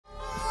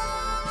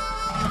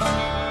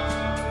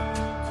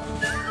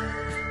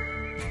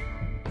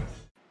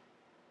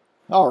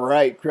All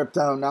right,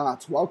 crypto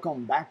knots,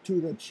 welcome back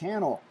to the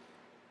channel.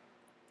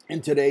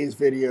 In today's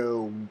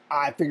video,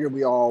 I figured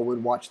we all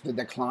would watch the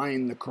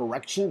decline, the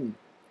correction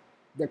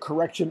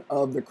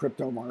of the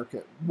crypto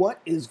market.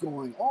 What is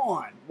going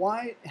on?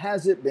 Why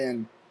has it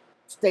been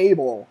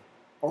stable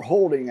or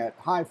holding at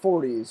high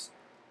 40s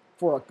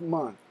for a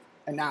month?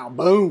 And now,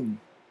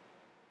 boom,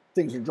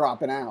 things are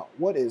dropping out.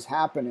 What is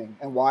happening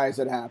and why is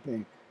it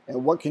happening?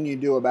 And what can you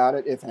do about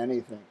it, if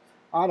anything?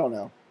 I don't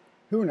know.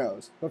 Who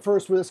knows? But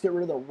first, let's get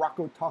rid of the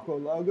Rocco Taco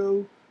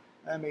logo.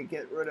 Let me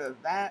get rid of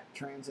that.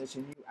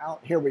 Transition you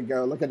out. Here we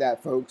go. Look at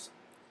that, folks.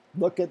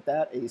 Look at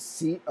that. A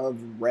sea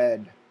of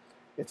red.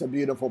 It's a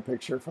beautiful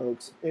picture,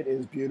 folks. It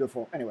is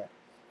beautiful. Anyway.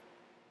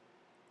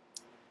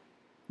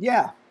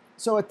 Yeah.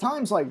 So at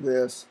times like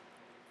this,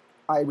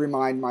 I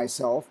remind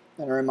myself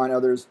and I remind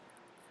others,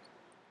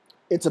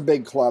 it's a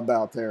big club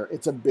out there.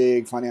 It's a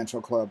big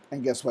financial club.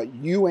 And guess what?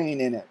 You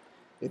ain't in it.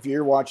 If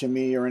you're watching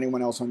me or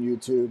anyone else on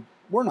YouTube,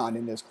 we're not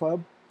in this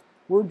club.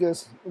 We're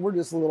just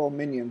little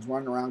minions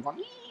running around going,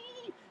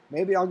 ee!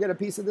 Maybe I'll get a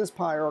piece of this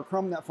pie or a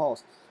crumb that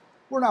falls.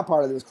 We're not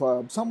part of this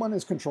club. Someone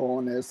is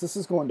controlling this. This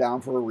is going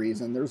down for a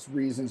reason. There's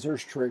reasons,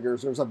 there's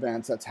triggers, there's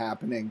events that's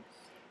happening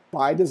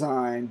by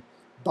design,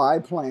 by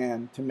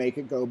plan to make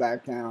it go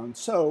back down.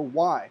 So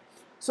why?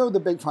 So the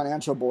big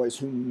financial boys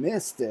who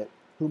missed it,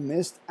 who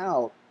missed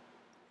out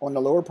on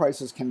the lower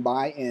prices can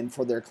buy in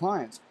for their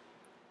clients.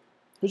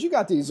 Because you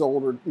got these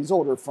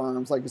older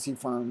firms, legacy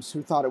firms,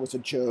 who thought it was a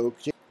joke.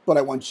 But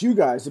I want you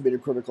guys to be the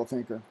critical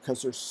thinker,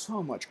 because there's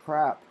so much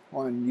crap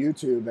on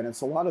YouTube, and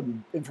it's a lot of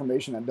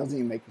information that doesn't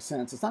even make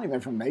sense. It's not even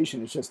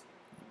information. It's just,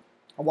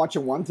 I'm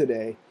watching one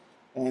today,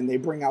 and they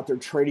bring out their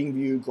trading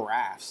view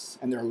graphs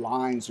and their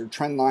lines, their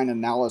trend line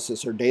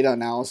analysis or data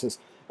analysis.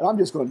 And I'm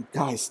just going,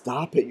 guys,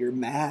 stop it. You're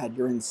mad.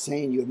 You're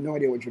insane. You have no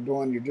idea what you're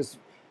doing.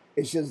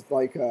 It's just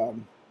like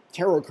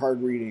tarot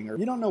card reading, or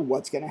you don't know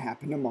what's going to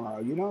happen tomorrow.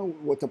 You know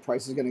what the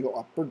price is going to go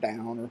up or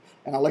down,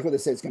 and I like what they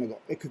say it's going to go.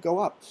 It could go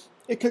up,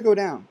 it could go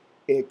down,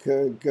 it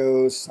could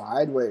go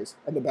sideways,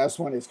 and the best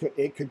one is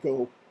it could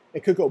go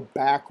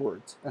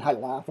backwards. And I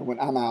laugh when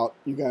I'm out.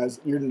 You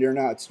guys, you're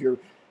nuts. You're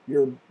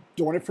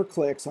doing it for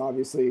clicks,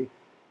 obviously.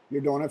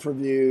 You're doing it for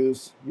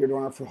views. You're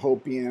doing it for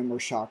hopium or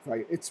shock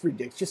value. It's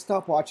ridiculous. Just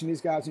stop watching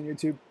these guys on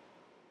YouTube.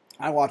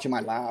 I watch them, I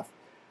laugh.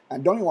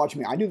 And don't even watch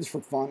me. I do this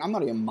for fun. I'm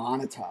not even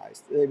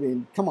monetized. I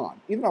mean, come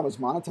on. Even if I was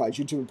monetized,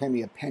 YouTube would pay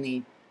me a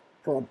penny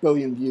for 1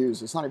 billion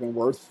views. It's not even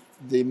worth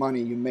the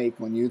money you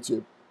make on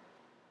YouTube.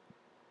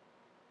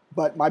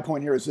 But my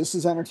point here is this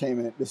is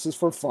entertainment. This is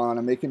for fun.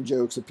 I'm making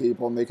jokes at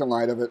people, making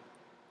light of it.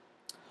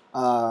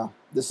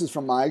 This is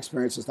from my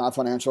experience. It's not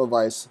financial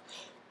advice.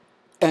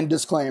 And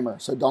disclaimer.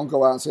 So don't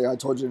go out and say, I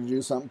told you to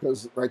do something,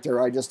 because right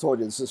there, I just told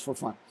you this is for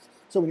fun.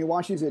 So when you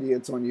watch these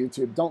idiots on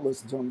YouTube, don't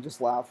listen to them,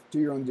 just laugh, do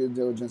your own due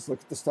diligence,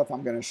 look at the stuff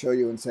I'm going to show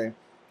you and say,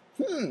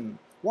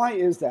 why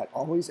is that?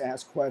 Always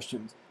ask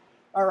questions.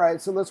 All right,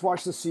 so let's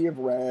watch the Sea of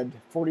Red,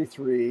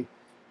 43.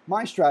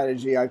 My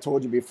strategy, I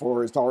told you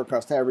before, is dollar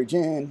cost average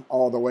in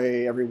all the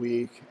way every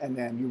week, and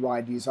then you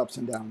ride these ups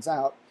and downs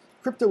out.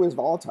 Crypto is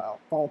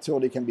volatile.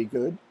 Volatility can be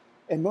good.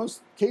 In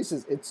most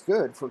cases, it's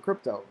good for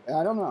crypto.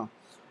 I don't know.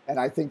 And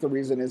I think the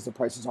reason is the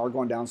prices are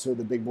going down so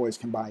the big boys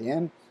can buy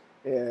in.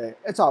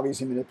 It's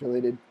obviously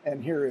manipulated,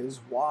 and here is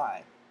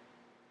why.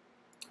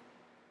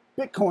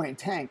 Bitcoin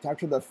tanked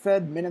after the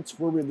Fed minutes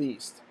were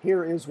released.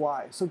 Here is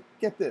why. So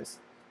get this.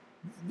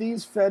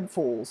 These Fed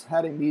fools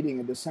had a meeting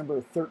on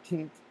December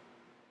 13th,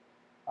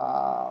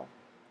 14th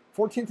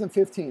and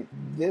 15th.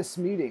 This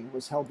meeting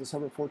was held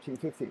December 14th,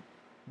 15th.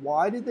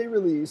 Why did they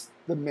release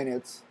the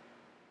minutes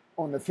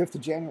on the 5th of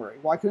January?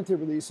 Why couldn't they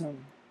release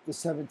them the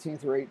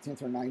 17th or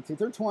 18th or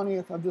 19th or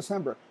 20th of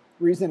December?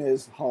 Reason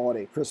is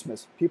holiday,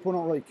 Christmas. People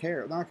don't really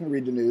care. They're not going to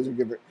read the news or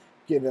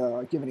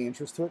give any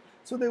interest to it.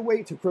 So they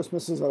wait till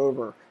Christmas is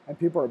over and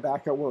people are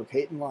back at work,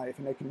 hating life,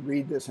 and they can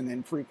read this and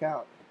then freak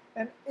out.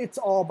 And it's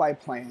all by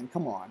plan.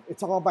 Come on.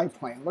 It's all by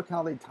plan. Look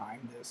how they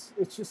timed this.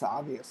 It's just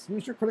obvious.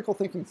 Use your critical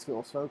thinking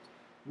skills, folks.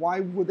 Why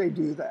would they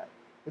do that?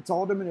 It's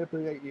all to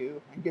manipulate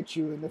you and get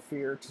you into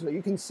fear so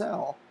you can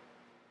sell.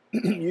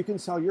 You can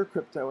sell your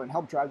crypto and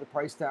help drive the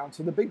price down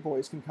so the big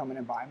boys can come in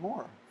and buy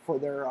more for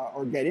their,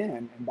 or get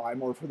in and buy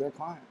more for their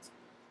clients.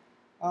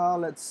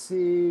 Let's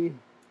see.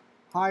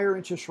 Higher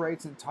interest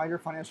rates and tighter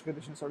financial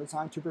conditions are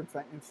designed to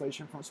prevent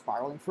inflation from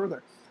spiraling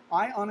further.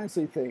 I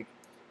honestly think,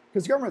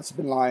 because the government's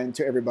been lying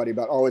to everybody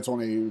about, oh, it's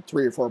only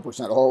 3 or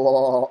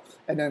 4%,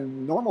 and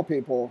then normal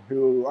people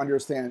who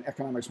understand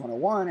economics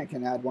 101 and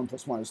can add 1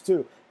 + 1 is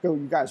 2, go,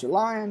 you guys are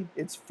lying,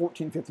 it's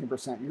 14,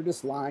 15%. You're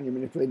just lying, you're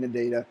manipulating the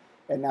data.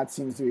 And that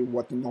seems to be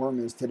what the norm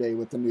is today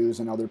with the news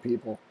and other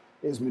people,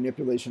 is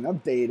manipulation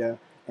of data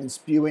and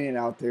spewing it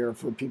out there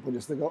for people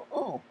just to go,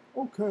 oh,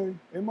 okay,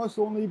 it must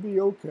only be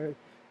okay.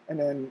 And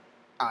then,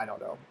 I don't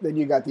know. Then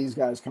you got these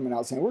guys coming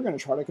out saying, we're going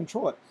to try to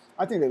control it.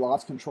 I think they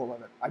lost control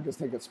of it. I just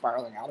think it's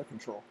spiraling out of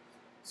control.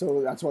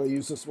 So that's why they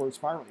use this word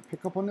spiraling.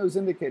 Pick up on those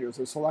indicators,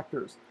 those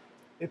selectors.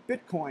 If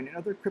Bitcoin and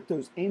other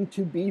cryptos aim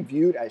to be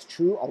viewed as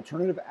true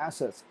alternative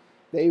assets,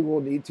 they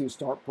will need to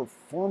start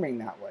performing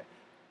that way.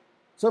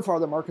 So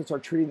far, the markets are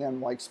treating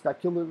them like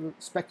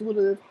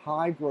speculative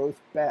high-growth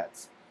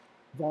bets,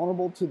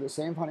 vulnerable to the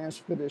same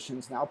financial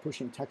conditions, now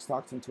pushing tech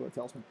stocks into a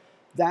tailspin.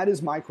 That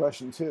is my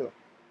question, too.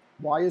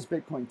 Why is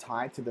Bitcoin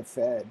tied to the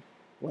Fed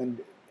when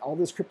all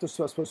this crypto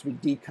stuff is supposed to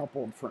be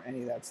decoupled for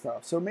any of that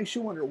stuff? So it makes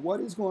you wonder, what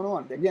is going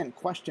on? Again,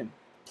 question.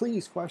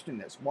 Please question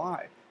this.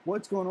 Why?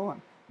 What's going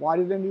on? Why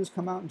did the news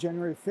come out on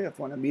January 5th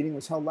when a meeting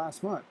was held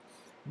last month?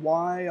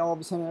 Why all of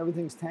a sudden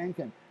everything's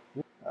tanking?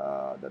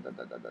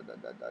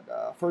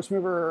 First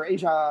mover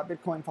Asia,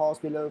 Bitcoin falls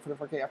below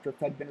 44K after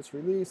Fed minutes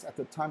release. At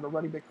the time of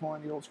running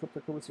Bitcoin, the old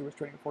cryptocurrency was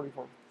trading at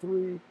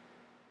 44.3,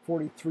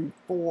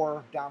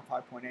 43.4, down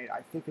 5.8.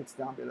 I think it's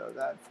down below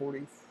that,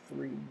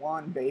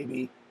 43.1,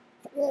 baby.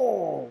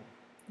 Oh,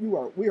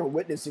 we are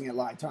witnessing it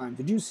live time.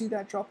 Did you see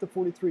that drop to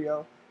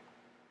 43.0?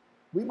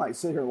 We might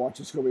sit here and watch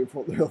this go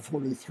below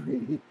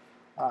 43.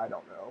 I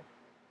don't know.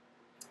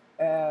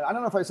 And I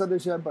don't know if I said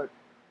this yet, but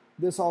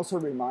this also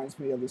reminds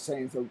me of the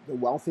sayings, the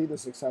wealthy, the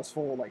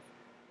successful, like,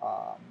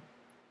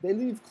 they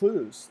leave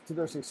clues to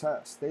their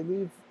success. They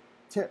leave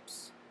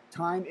tips.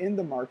 Time in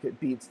the market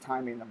beats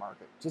timing the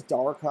market. Just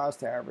dollar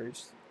cost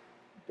average.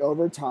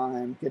 Over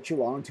time, get your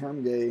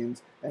long-term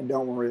gains, and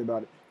don't worry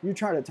about it. You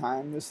try to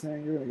time this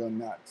thing, you're going to go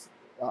nuts.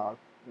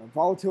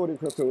 Volatility of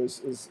crypto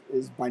is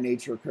by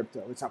nature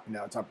crypto. It's up and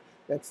down. It's up.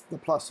 That's the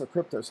plus of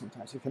crypto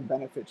sometimes. It can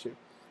benefit you.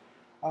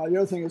 The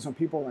other thing is when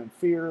people are in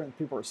fear and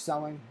people are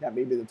selling, that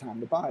may be the time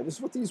to buy. This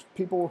is what these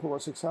people who are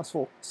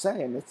successful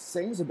say, and it's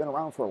sayings have been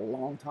around for a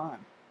long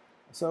time.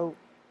 So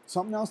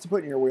something else to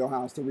put in your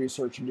wheelhouse to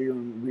research and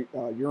do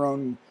your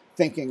own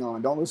thinking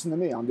on. Don't listen to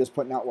me. I'm just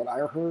putting out what I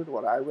heard,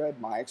 what I read,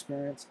 my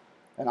experience,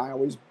 and I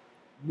always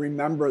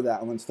remember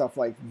that when stuff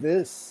like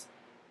this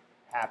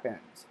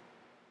happens.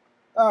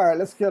 All right,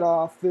 let's get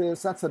off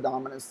this. That's a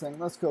dominance thing.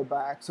 Let's go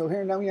back. So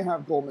here now you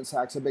have Goldman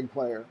Sachs, a big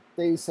player.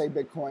 They say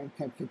Bitcoin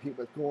can compete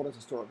with gold as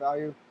a store of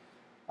value.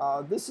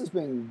 This has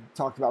been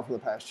talked about for the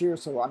past year,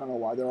 so I don't know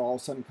why they're all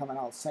of a sudden coming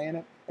out saying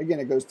it. Again,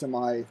 it goes to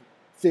my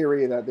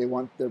theory that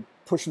they're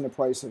pushing the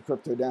price of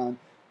crypto down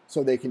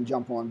so they can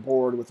jump on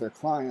board with their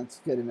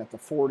clients, get in at the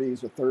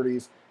 40s or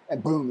 30s,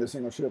 and boom, this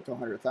thing will shoot up to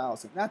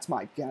 100,000. That's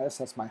my guess.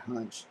 That's my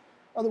hunch.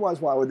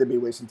 Otherwise, why would they be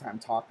wasting time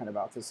talking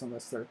about this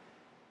unless they're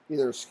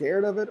either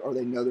scared of it or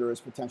they know there is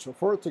potential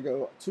for it to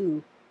go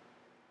to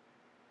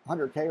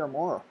 100K or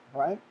more,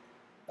 right?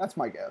 That's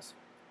my guess.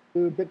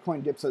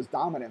 Bitcoin dips as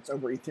dominance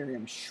over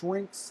Ethereum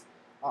shrinks.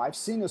 I've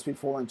seen this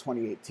before in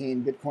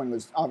 2018. Bitcoin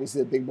was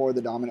obviously the big boy,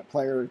 the dominant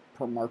player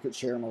per market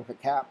share,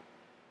 market cap.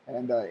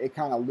 And it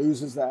kind of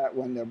loses that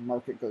when the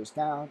market goes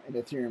down and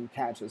Ethereum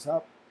catches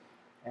up.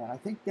 And I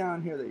think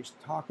down here they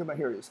talk about,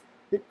 here it is,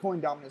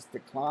 Bitcoin dominance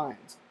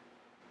declines.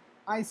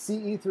 I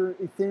see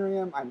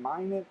Ethereum, I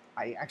mine it.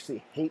 I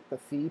actually hate the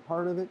fee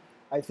part of it.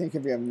 I think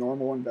if you have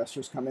normal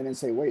investors come in and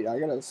say, wait, I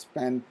have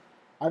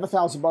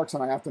 $1,000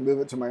 and I have to move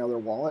it to my other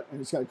wallet and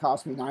it's going to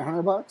cost me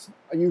 $900?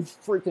 Are you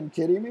freaking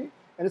kidding me?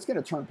 And it's going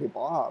to turn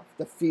people off.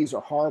 The fees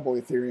are horrible,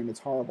 Ethereum, it's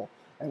horrible.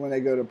 And when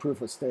they go to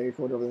proof of stake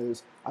or whatever it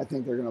is, I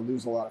think they're going to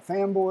lose a lot of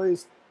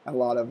fanboys and a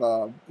lot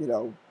of,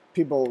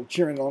 people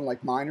cheering on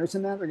like miners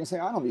and that. They're going to say,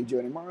 I don't need you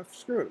anymore.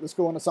 Screw it. Let's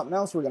go on to something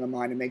else we're going to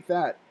mine and make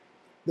that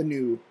the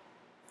new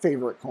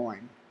favorite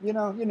coin. You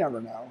never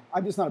know.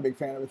 I'm just not a big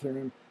fan of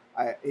Ethereum.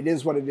 It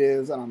is what it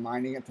is, and I'm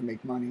mining it to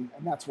make money,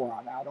 and that's where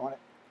I'm at on it.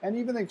 And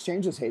even the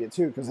exchanges hate it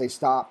too, because they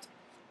stopped.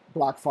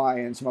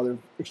 BlockFi and some other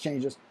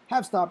exchanges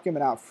have stopped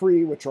giving out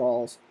free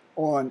withdrawals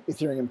on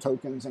Ethereum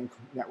tokens and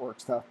network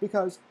stuff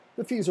because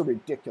the fees are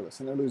ridiculous,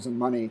 and they're losing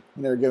money,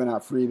 and they're giving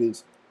out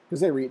freebies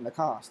because they're eating the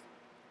cost.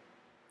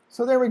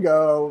 So there we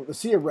go. The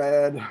sea of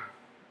red.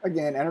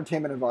 Again,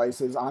 entertainment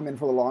advice is I'm in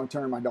for the long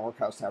term. My dollar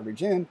cost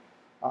average in.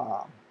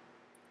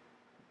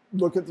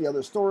 Look at the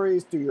other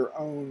stories, do your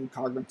own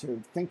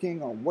cognitive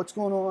thinking on what's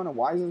going on and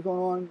why is it going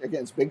on.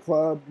 Again, it's a big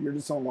club. You're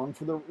just along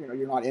for the,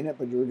 you're not in it,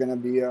 but you're going to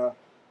be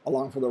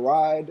along for the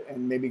ride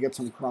and maybe get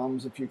some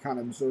crumbs if you kind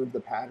of observe the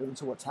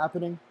patterns of what's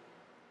happening.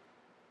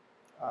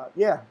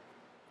 Yeah,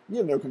 you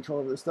have no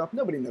control over this stuff.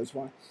 Nobody knows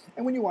why.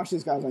 And when you watch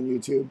these guys on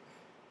YouTube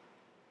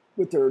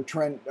with their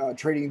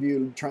trading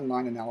view, trend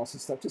line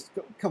analysis stuff, just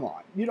come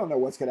on. You don't know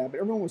what's going to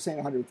happen. Everyone was saying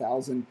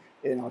 100,000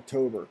 in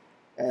October.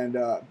 And,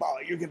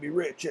 you're going to be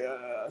rich.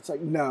 It's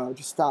like, no,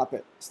 just stop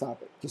it.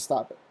 Stop it. Just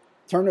stop it.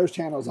 Turn those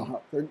channels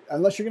off.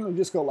 Unless you're going to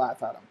just go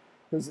laugh at them.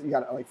 Because you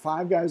got like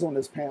 5 guys on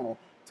this panel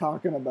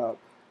talking about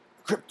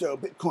crypto,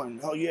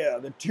 Bitcoin. Oh, yeah,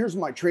 here's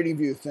my trading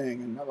view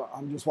thing. And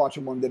I'm just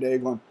watching one today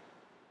going,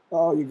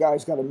 oh, you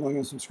guys got 1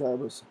 million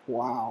subscribers.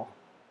 Wow.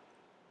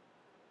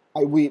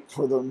 I weep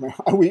for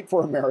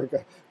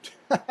America.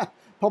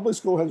 Public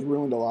school has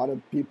ruined a lot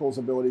of people's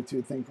ability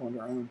to think on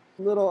their own.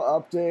 Little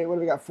update. What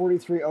do we got?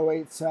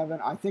 43,087.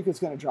 I think it's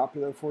going to drop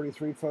below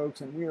 43,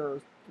 folks. And we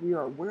are.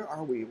 Where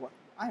are we?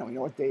 I don't even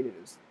know what date it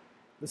is.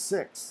 The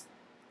 6th.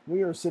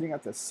 We are sitting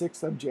at the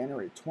 6th of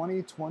January,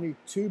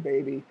 2022,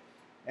 baby.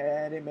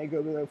 And it may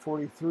go below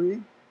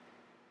 43.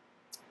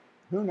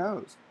 Who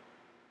knows?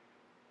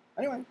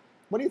 Anyway,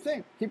 what do you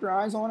think? Keep your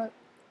eyes on it.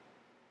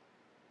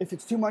 If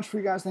it's too much for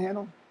you guys to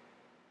handle,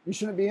 you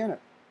shouldn't be in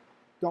it.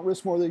 Don't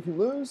risk more than you can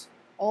lose.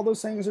 All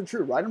those things are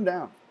true. Write them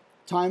down.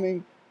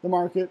 Timing the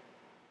market,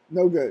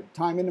 no good.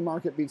 Time in the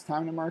market beats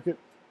time in the market.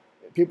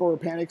 If people are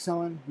panic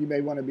selling, you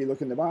may want to be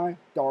looking to buy.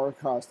 Dollar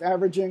cost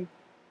averaging.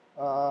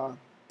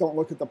 Don't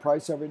look at the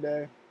price every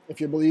day. If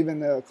you believe in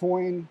the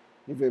coin,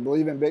 if you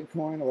believe in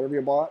Bitcoin or whatever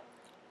you bought,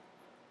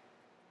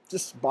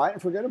 just buy it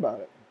and forget about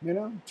it. You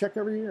know, check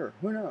every year.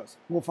 Who knows?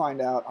 We'll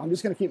find out. I'm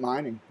just going to keep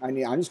mining. I'm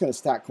just going to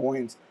stack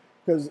coins,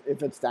 because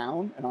if it's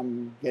down and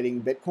I'm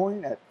getting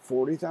Bitcoin at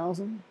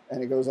 40,000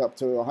 and it goes up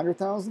to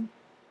 100,000,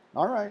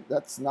 all right,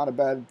 that's not a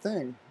bad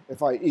thing.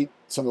 If I eat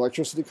some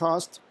electricity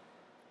cost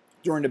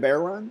during the bear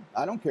run,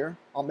 I don't care.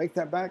 I'll make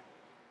that back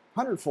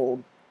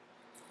 100-fold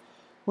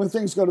when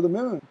things go to the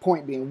moon.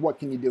 Point being, what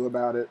can you do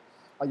about it?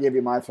 I gave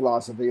you my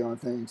philosophy on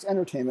things.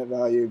 Entertainment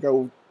value.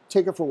 Go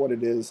take it for what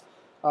it is.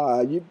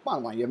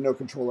 Bottom line, you have no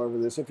control over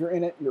this. If you're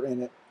in it, you're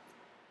in it.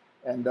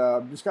 And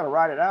just got to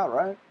ride it out,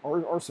 right?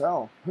 Or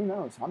sell. Who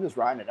knows? I'm just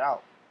riding it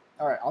out.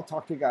 All right, I'll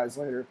talk to you guys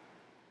later.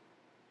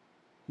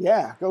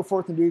 Yeah, go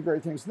forth and do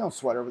great things. Don't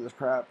sweat over this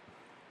crap.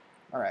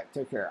 All right,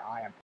 take care.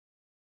 I am